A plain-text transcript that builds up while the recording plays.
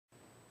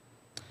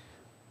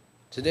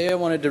Today I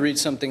wanted to read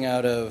something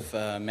out of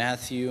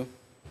Matthew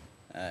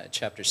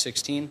chapter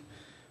 16.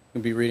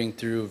 We'll be reading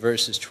through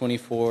verses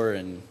 24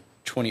 and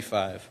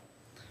 25.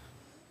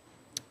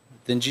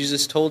 Then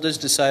Jesus told his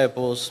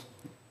disciples,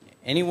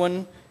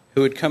 "Anyone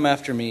who would come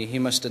after me, he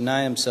must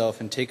deny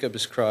himself and take up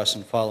his cross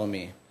and follow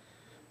me.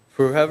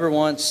 For whoever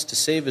wants to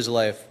save his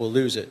life will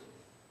lose it,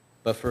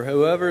 but for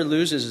whoever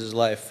loses his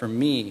life for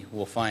me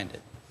will find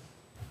it."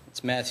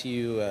 It's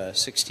Matthew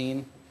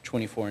 16,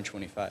 24 and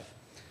 25.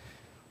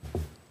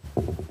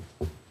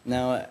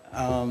 Now,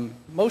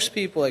 most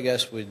people, I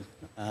guess, would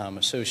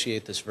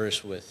associate this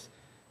verse with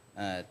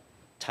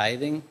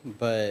tithing,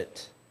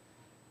 but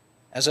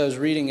as I was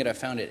reading it, I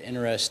found it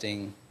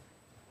interesting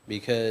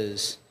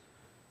because,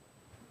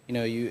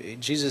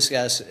 Jesus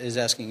is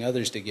asking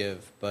others to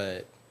give,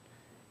 but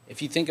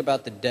if you think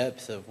about the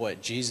depth of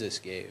what Jesus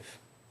gave,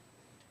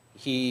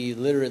 he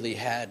literally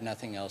had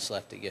nothing else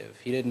left to give.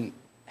 He didn't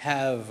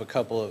have a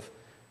couple of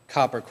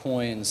copper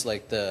coins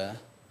like the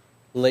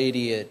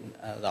lady at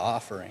the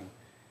offering.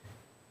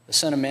 The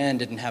Son of Man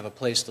didn't have a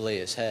place to lay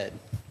his head.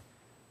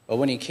 But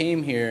when he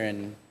came here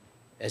and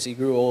as he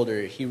grew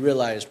older, he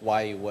realized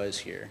why he was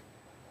here,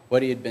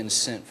 what he had been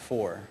sent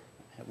for,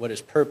 what his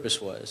purpose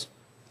was.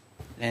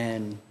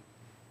 And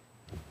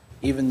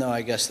even though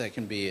I guess that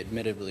can be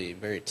admittedly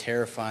very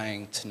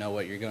terrifying to know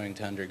what you're going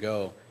to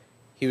undergo,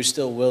 he was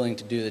still willing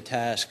to do the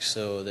task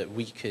so that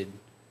we could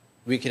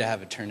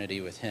have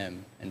eternity with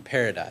him in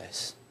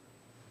paradise.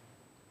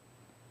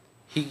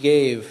 He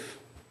gave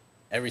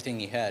everything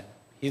he had.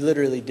 He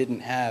literally didn't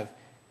have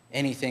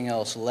anything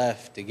else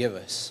left to give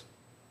us.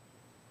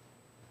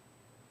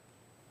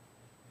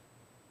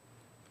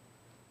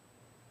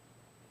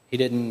 He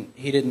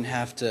didn't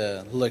have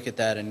to look at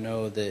that and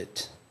know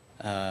that,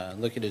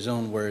 look at his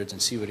own words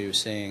and see what he was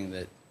saying,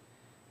 that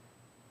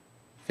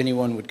if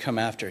anyone would come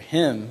after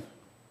him,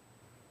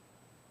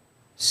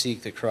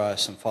 seek the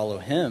cross and follow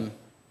him,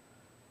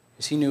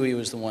 because he knew he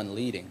was the one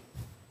leading.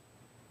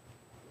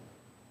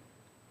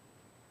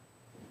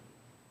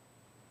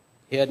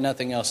 He had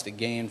nothing else to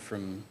gain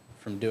from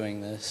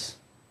doing this.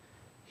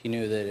 He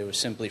knew that it was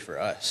simply for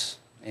us,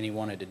 and he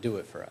wanted to do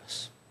it for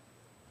us.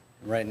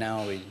 And right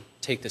now, we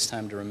take this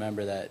time to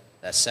remember that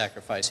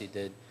sacrifice he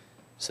did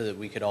so that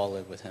we could all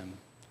live with him.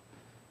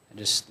 And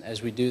just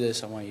as we do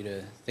this, I want you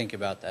to think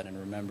about that and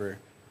remember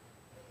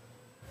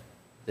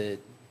that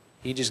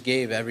he just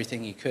gave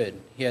everything he could.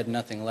 He had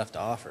nothing left to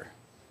offer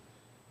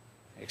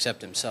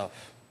except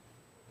himself.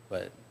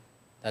 But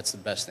that's the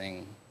best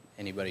thing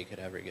anybody could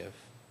ever give,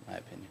 in my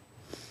opinion.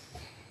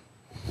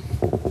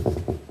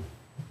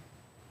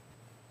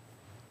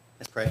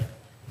 Let's pray.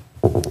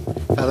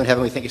 Father in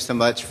heaven, we thank you so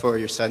much for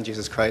your Son,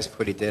 Jesus Christ, for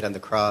what he did on the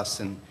cross,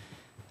 and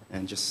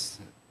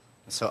just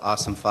so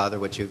awesome, Father,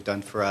 what you've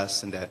done for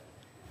us, and that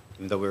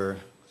even though we're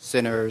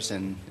sinners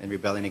and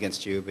rebelling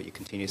against you, but you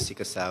continue to seek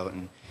us out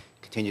and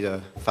continue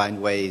to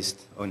find ways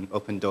and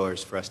open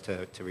doors for us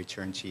to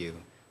return to you.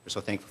 We're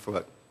so thankful for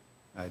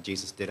what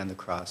Jesus did on the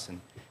cross, and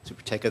as we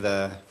partake of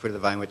the fruit of the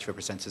vine, which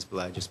represents his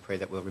blood, just pray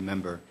that we'll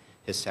remember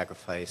his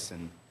sacrifice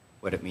and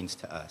what it means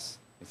to us.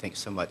 We thank you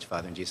so much,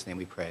 Father. In Jesus' name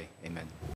we pray. Amen.